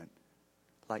moment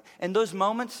like, and those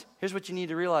moments, here's what you need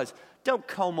to realize. Don't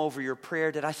comb over your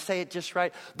prayer. Did I say it just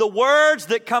right? The words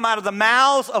that come out of the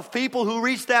mouths of people who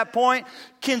reach that point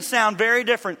can sound very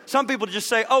different. Some people just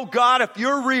say, oh God, if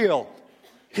you're real,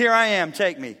 here I am,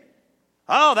 take me.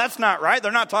 Oh, that's not right.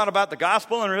 They're not talking about the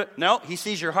gospel. No, He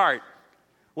sees your heart.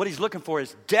 What He's looking for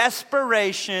is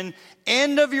desperation,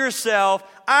 end of yourself.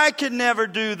 I could never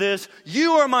do this.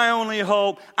 You are my only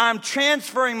hope. I'm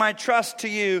transferring my trust to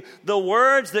you. The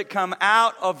words that come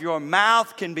out of your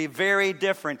mouth can be very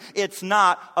different. It's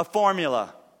not a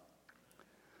formula.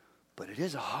 But it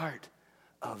is a heart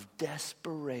of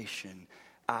desperation.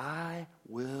 I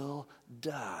will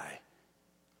die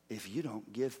if you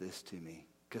don't give this to me,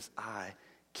 because I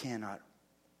cannot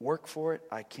work for it.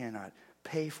 I cannot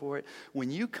pay for it.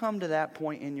 When you come to that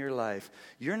point in your life,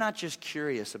 you're not just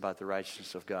curious about the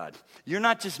righteousness of God. You're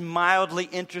not just mildly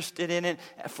interested in it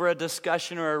for a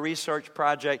discussion or a research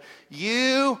project.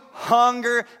 You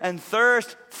hunger and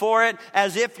thirst for it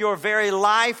as if your very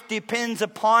life depends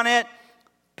upon it,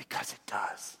 because it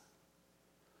does.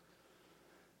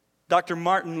 Dr.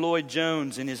 Martin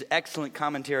Lloyd-Jones, in his excellent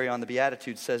commentary on the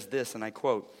Beatitudes, says this, and I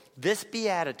quote, "This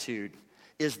Beatitude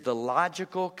is the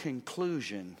logical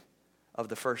conclusion of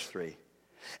the first three.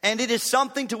 And it is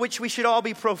something to which we should all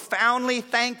be profoundly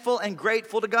thankful and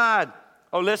grateful to God."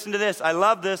 Oh, listen to this. I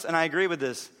love this and I agree with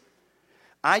this.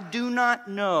 "I do not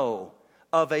know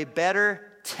of a better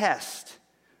test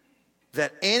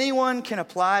that anyone can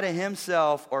apply to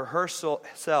himself or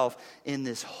herself in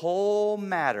this whole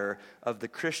matter of the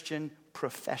Christian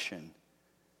profession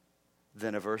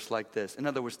than a verse like this." In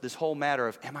other words, this whole matter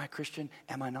of, am I Christian?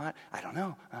 Am I not? I don't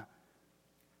know.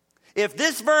 If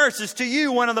this verse is to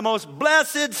you one of the most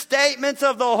blessed statements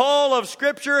of the whole of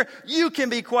Scripture, you can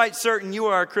be quite certain you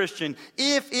are a Christian.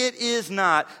 If it is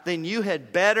not, then you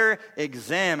had better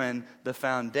examine the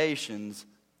foundations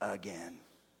again.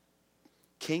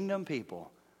 Kingdom people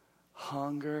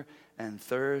hunger and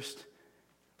thirst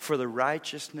for the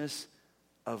righteousness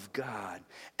of God.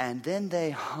 And then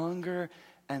they hunger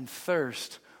and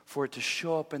thirst for it to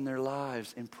show up in their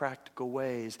lives in practical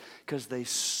ways, because they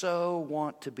so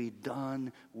want to be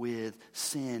done with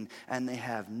sin, and they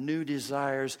have new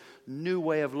desires, new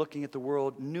way of looking at the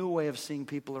world, new way of seeing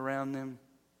people around them.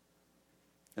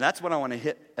 And that's what I want to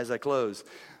hit as I close.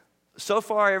 So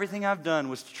far, everything I've done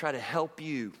was to try to help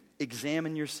you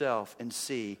examine yourself and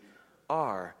see,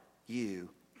 are you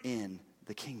in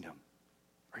the kingdom?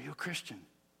 Are you a Christian?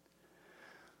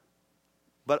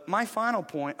 But my final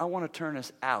point, I want to turn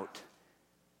us out.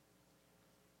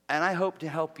 And I hope to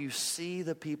help you see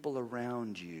the people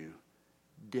around you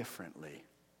differently.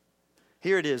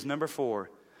 Here it is, number 4.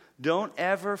 Don't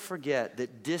ever forget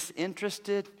that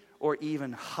disinterested or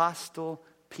even hostile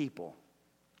people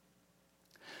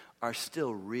are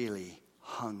still really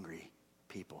hungry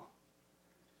people.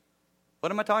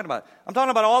 What am I talking about? I'm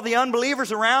talking about all the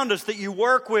unbelievers around us that you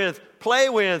work with, play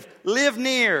with, live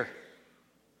near,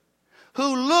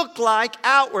 who look like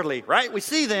outwardly, right? We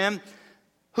see them,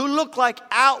 who look like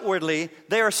outwardly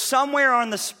they are somewhere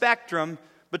on the spectrum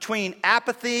between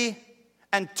apathy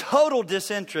and total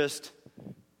disinterest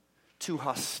to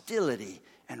hostility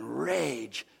and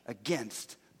rage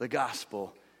against the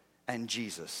gospel and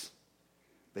Jesus.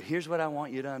 But here's what I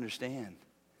want you to understand,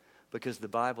 because the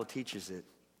Bible teaches it.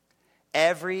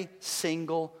 Every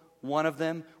single one of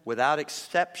them, without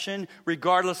exception,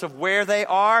 regardless of where they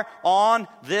are on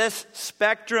this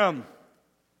spectrum,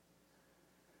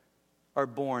 are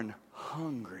born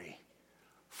hungry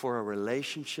for a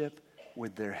relationship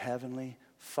with their heavenly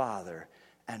Father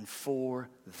and for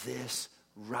this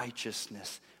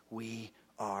righteousness we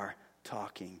are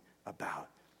talking about.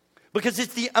 Because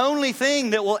it's the only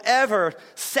thing that will ever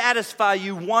satisfy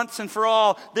you once and for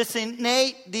all. This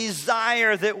innate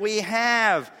desire that we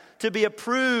have to be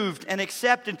approved and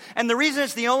accepted. And the reason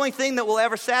it's the only thing that will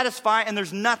ever satisfy, and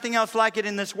there's nothing else like it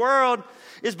in this world,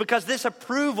 is because this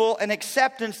approval and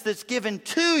acceptance that's given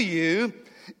to you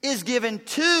is given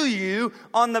to you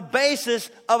on the basis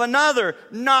of another,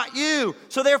 not you.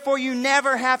 So therefore you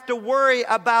never have to worry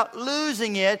about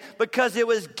losing it, because it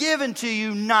was given to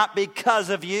you not because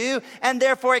of you, and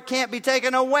therefore it can't be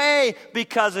taken away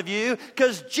because of you,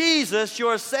 because Jesus,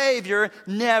 your Savior,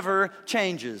 never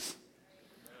changes.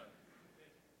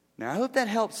 Now I hope that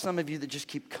helps some of you that just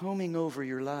keep combing over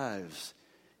your lives.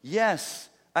 Yes,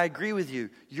 I agree with you.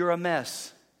 You're a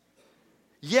mess.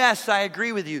 Yes, I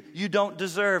agree with you. You don't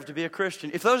deserve to be a Christian.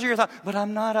 If those are your thoughts, but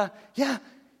I'm not a, yeah,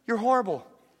 you're horrible.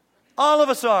 All of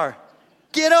us are.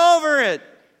 Get over it.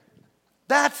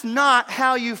 That's not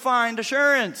how you find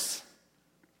assurance.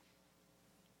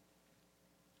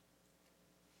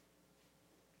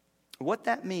 What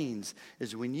that means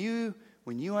is when you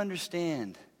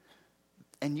understand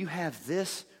and you have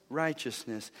this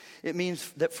righteousness, it means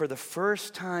that for the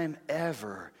first time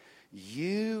ever,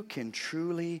 you can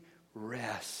truly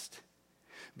rest,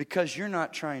 because you're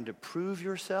not trying to prove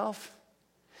yourself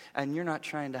and you're not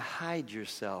trying to hide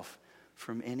yourself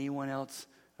from anyone else.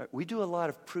 We do a lot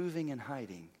of proving and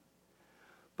hiding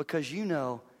because you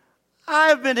know,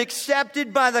 I've been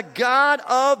accepted by the God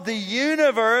of the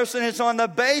universe, and it's on the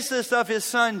basis of His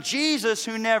Son Jesus,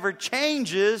 who never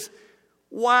changes.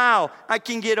 Wow, I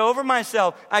can get over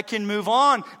myself. I can move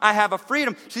on. I have a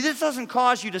freedom. See, this doesn't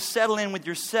cause you to settle in with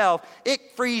yourself. It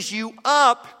frees you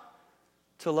up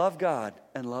to love God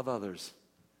and love others.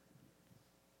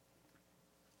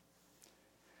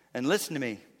 And listen to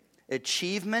me.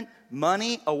 Achievement,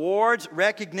 money, awards,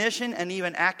 recognition, and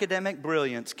even academic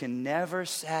brilliance can never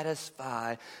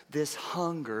satisfy this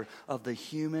hunger of the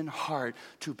human heart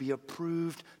to be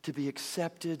approved, to be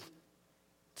accepted,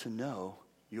 to know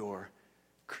your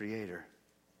Creator.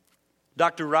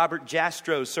 Dr. Robert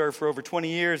Jastrow served for over 20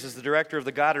 years as the director of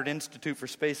the Goddard Institute for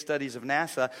Space Studies of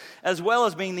NASA, as well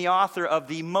as being the author of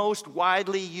the most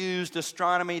widely used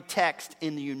astronomy text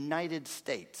in the United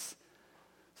States.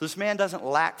 So this man doesn't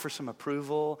lack for some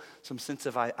approval, some sense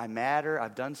of I matter,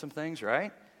 I've done some things,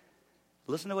 right?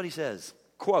 Listen to what he says.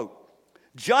 Quote,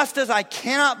 "Just as I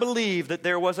cannot believe that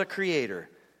there was a creator,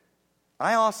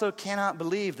 I also cannot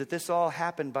believe that this all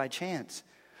happened by chance,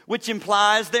 which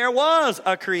implies there was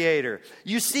a creator.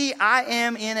 You see, I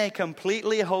am in a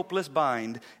completely hopeless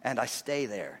bind, and I stay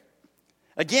there.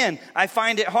 Again, I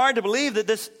find it hard to believe that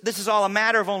this is all a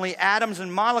matter of only atoms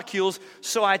and molecules,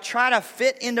 so I try to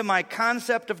fit into my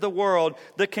concept of the world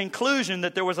the conclusion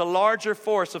that there was a larger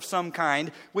force of some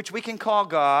kind, which we can call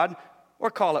God, or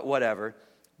call it whatever.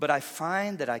 But I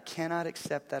find that I cannot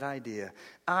accept that idea.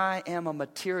 I am a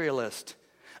materialist.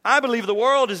 I believe the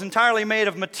world is entirely made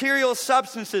of material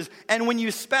substances, and when you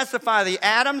specify the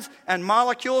atoms and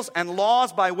molecules and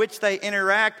laws by which they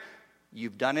interact,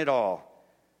 you've done it all.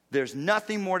 There's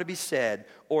nothing more to be said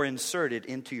or inserted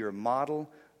into your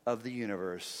model of the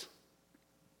universe.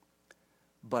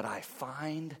 But I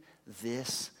find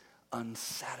this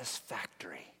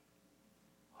unsatisfactory."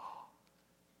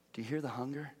 Do you hear the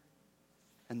hunger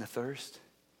and the thirst?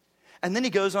 And then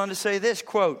he goes on to say this,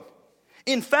 quote,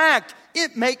 In fact,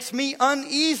 it makes me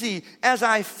uneasy as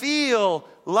I feel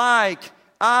like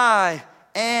I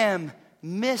am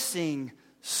missing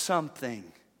something.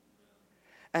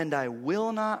 And I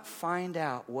will not find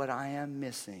out what I am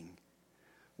missing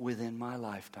within my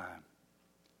lifetime.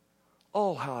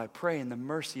 Oh, how I pray in the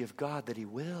mercy of God that He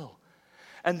will.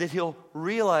 And that He'll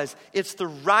realize it's the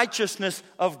righteousness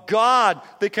of God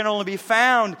that can only be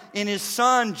found in His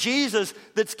Son, Jesus,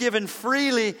 that's given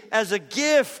freely as a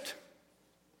gift.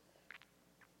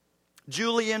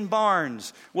 Julian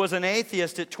Barnes was an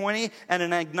atheist at 20 and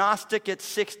an agnostic at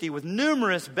 60 with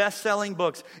numerous best-selling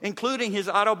books, including his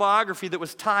autobiography that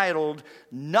was titled,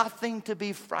 Nothing to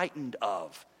be Frightened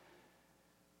of.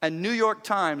 And New York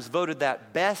Times voted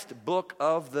that best book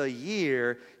of the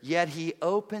year, yet he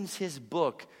opens his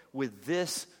book with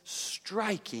this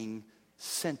striking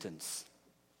sentence.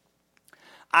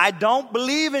 I don't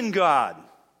believe in God,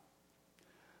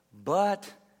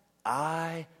 but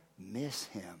I miss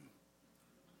Him.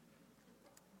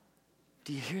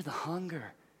 Do you hear the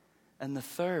hunger and the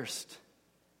thirst?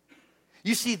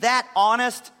 You see, that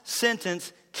honest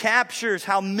sentence captures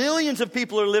how millions of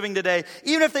people are living today.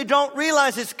 Even if they don't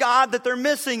realize it's God that they're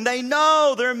missing, they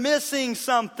know they're missing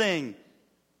something.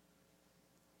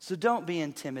 So don't be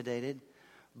intimidated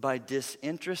by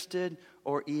disinterested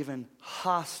or even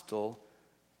hostile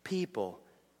people,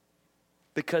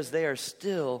 because they are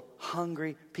still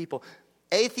hungry people.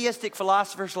 Atheistic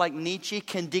philosophers like Nietzsche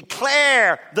can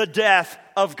declare the death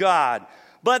of God,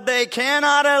 but they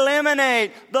cannot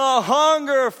eliminate the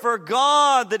hunger for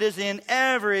God that is in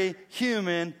every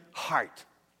human heart.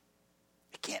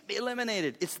 It can't be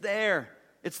eliminated. It's there.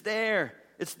 It's there.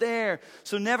 It's there.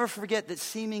 So never forget that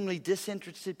seemingly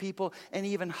disinterested people and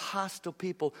even hostile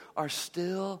people are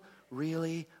still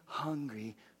really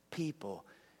hungry people.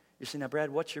 You say, now, Brad,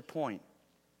 what's your point?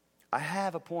 I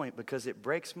have a point, because it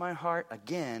breaks my heart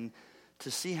again to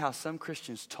see how some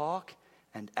Christians talk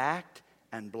and act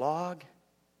and blog.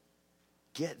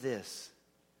 Get this.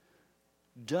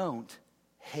 Don't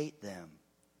hate them.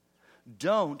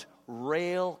 Don't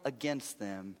rail against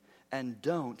them, and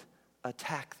don't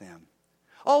attack them.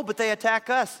 Oh, but they attack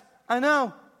us. I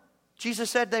know. Jesus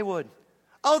said they would.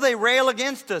 Oh, they rail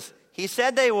against us. He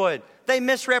said they would. They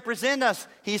misrepresent us.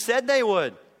 He said they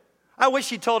would. I wish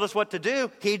He told us what to do.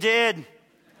 He did.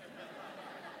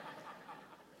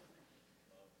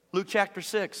 Luke chapter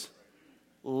 6.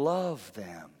 Love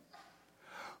them.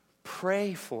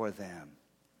 Pray for them.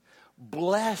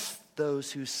 Bless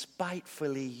those who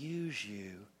spitefully use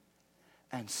you,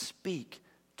 and speak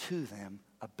to them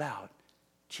about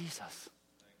Jesus.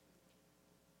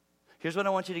 Here's what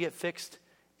I want you to get fixed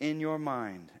in your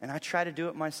mind. And I try to do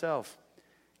it myself.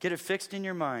 Get it fixed in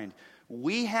your mind.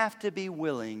 We have to be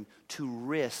willing to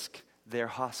risk their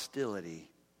hostility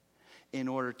in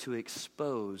order to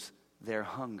expose their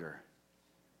hunger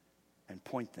and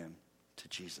point them to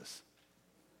Jesus.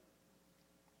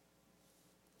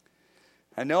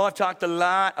 I know I've talked a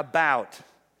lot about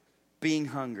being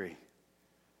hungry.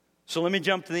 So let me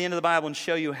jump to the end of the Bible and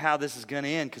show you how this is going to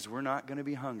end, because we're not going to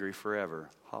be hungry forever.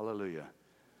 Hallelujah.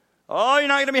 Oh, you're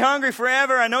not going to be hungry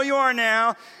forever. I know you are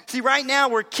now. See, right now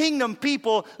we're kingdom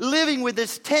people living with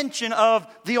this tension of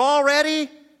the already,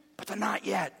 but the not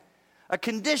yet. A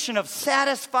condition of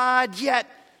satisfied yet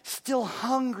still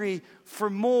hungry for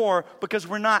more, because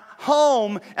we're not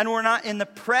home and we're not in the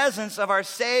presence of our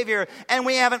Savior, and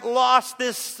we haven't lost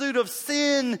this suit of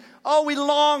sin. Oh, we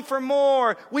long for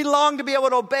more. We long to be able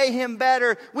to obey Him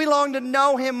better. We long to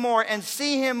know Him more and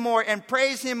see Him more and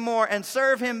praise Him more and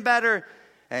serve Him better.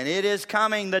 And it is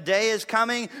coming, the day is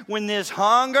coming when this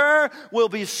hunger will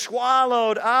be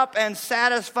swallowed up and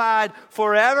satisfied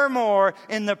forevermore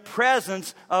in the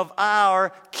presence of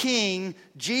our King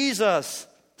Jesus.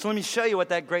 So let me show you what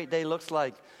that great day looks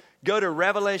like. Go to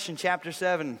Revelation chapter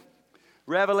 7.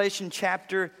 Revelation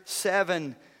chapter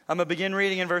 7. I'm going to begin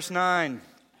reading in verse 9.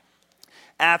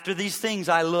 After these things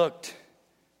I looked,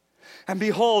 and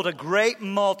behold, a great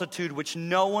multitude which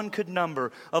no one could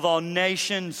number, of all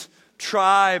nations,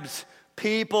 tribes,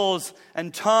 peoples,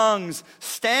 and tongues,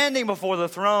 standing before the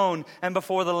throne and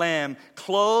before the Lamb,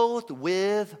 clothed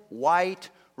with white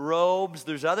robes.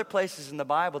 There's other places in the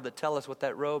Bible that tell us what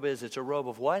that robe is. It's a robe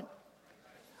of what?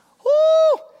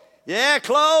 Woo! Yeah,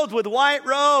 clothed with white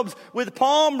robes, with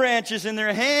palm branches in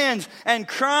their hands, and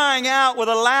crying out with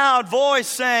a loud voice,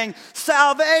 saying,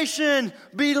 salvation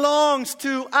belongs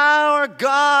to our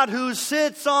God who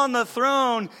sits on the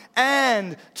throne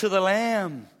and to the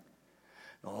Lamb.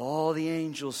 All the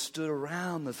angels stood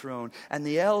around the throne, and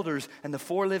the elders and the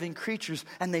four living creatures,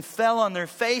 and they fell on their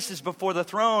faces before the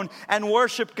throne and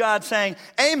worshiped God, saying,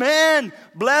 Amen!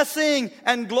 Blessing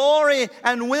and glory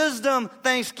and wisdom,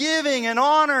 thanksgiving and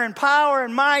honor and power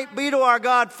and might be to our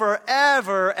God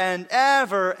forever and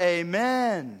ever.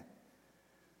 Amen.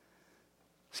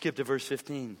 Skip to verse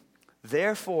 15.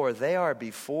 Therefore, they are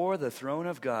before the throne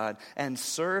of God and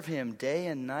serve him day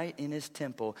and night in his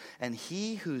temple. And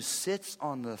he who sits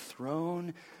on the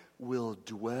throne will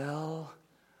dwell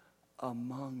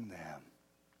among them.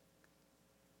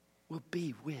 Will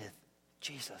be with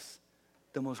Jesus,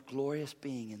 the most glorious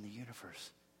being in the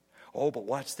universe. Oh, but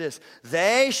watch this.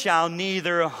 They shall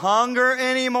neither hunger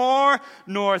anymore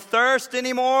nor thirst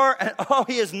anymore. And,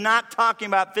 he is not talking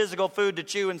about physical food to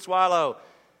chew and swallow.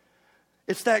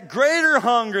 It's that greater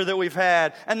hunger that we've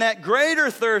had and that greater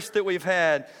thirst that we've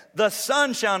had. The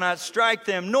sun shall not strike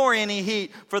them, nor any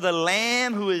heat. For the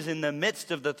Lamb who is in the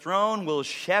midst of the throne will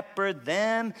shepherd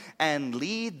them and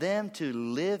lead them to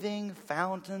living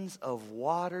fountains of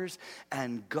waters.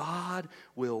 And God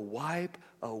will wipe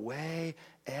away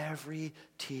every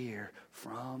tear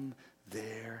from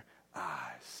their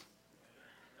eyes.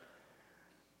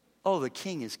 Oh, the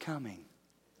King is coming.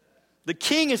 The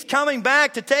King is coming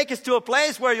back to take us to a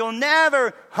place where you'll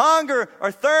never hunger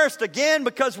or thirst again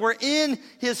because we're in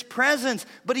his presence.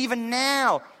 But even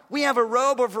now, we have a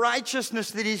robe of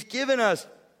righteousness that he's given us,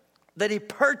 that he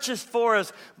purchased for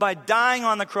us by dying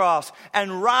on the cross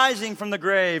and rising from the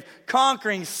grave,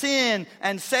 conquering sin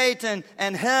and Satan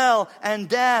and hell and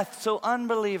death. So,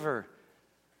 unbeliever,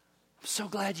 I'm so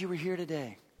glad you were here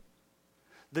today.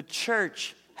 The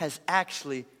church has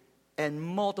actually, in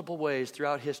multiple ways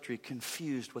throughout history,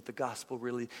 confused what the gospel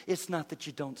really is. It's not that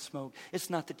you don't smoke. It's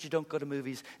not that you don't go to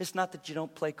movies. It's not that you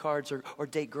don't play cards or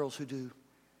date girls who do.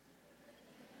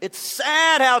 It's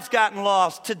sad how it's gotten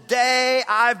lost. Today,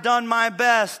 I've done my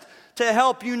best to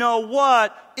help you know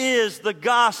what is the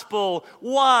gospel.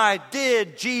 Why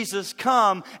did Jesus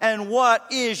come? And what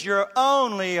is your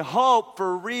only hope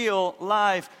for real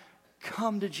life?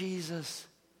 Come to Jesus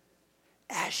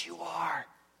as you are.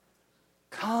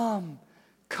 Come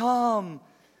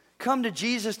to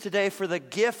Jesus today for the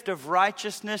gift of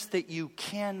righteousness that you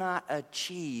cannot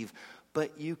achieve,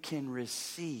 but you can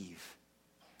receive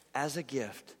as a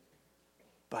gift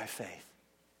by faith.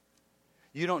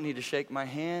 You don't need to shake my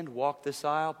hand, walk this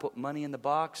aisle, put money in the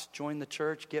box, join the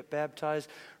church, get baptized.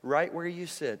 Right where you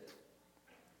sit,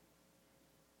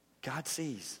 God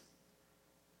sees.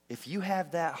 If you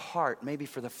have that heart, maybe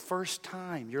for the first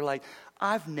time, you're like,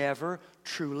 I've never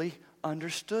truly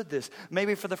understood this.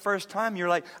 Maybe for the first time, you're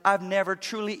like, I've never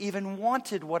truly even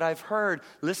wanted what I've heard.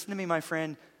 Listen to me, my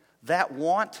friend. That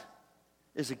want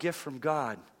is a gift from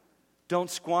God. Don't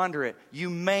squander it. You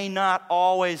may not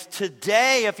always.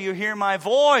 Today, if you hear my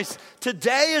voice,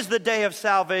 today is the day of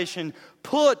salvation.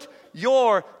 Put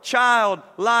your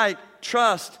childlike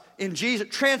trust in Jesus.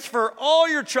 Transfer all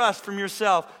your trust from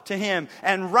yourself to him.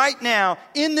 And right now,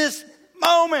 in this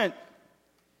moment,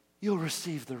 you'll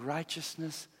receive the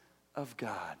righteousness of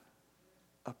God.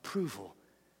 Approval,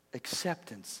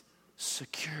 acceptance,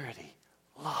 security,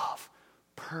 love,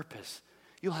 purpose.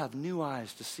 You'll have new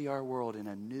eyes to see our world in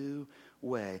a new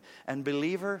way. And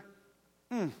believer,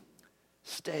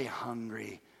 stay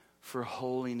hungry for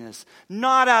holiness.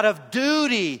 Not out of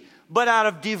duty, but out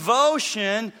of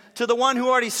devotion to the one who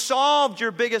already solved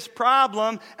your biggest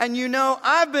problem. And you know,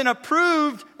 I've been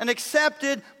approved and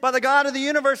accepted by the God of the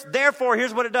universe. Therefore,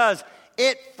 here's what it does.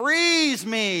 It frees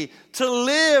me to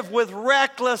live with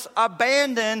reckless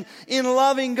abandon in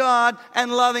loving God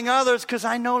and loving others, because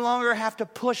I no longer have to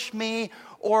push me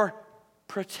or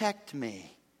protect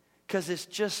me, because it's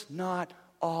just not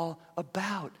all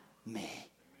about me.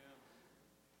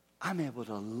 I'm able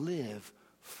to live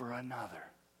for another.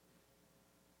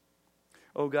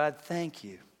 Oh God, thank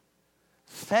you.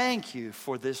 Thank you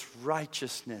for this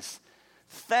righteousness.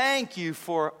 Thank you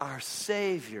for our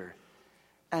Savior.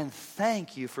 And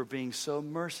thank you for being so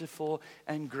merciful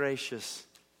and gracious.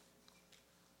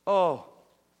 Oh,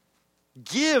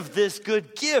 give this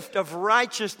good gift of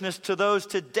righteousness to those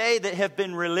today that have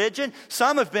been religion.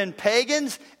 Some have been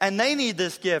pagans and they need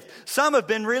this gift. Some have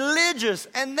been religious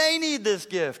and they need this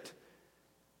gift.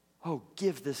 Oh,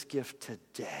 give this gift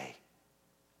today.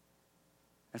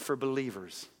 And for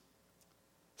believers,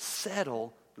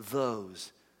 settle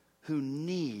those who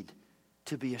need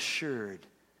to be assured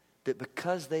that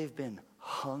because they've been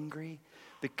hungry,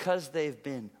 because they've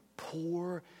been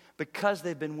poor, because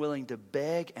they've been willing to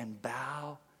beg and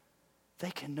bow, they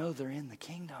can know they're in the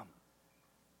kingdom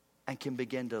and can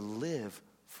begin to live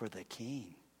for the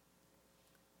King.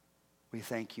 We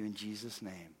thank you in Jesus'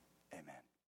 name.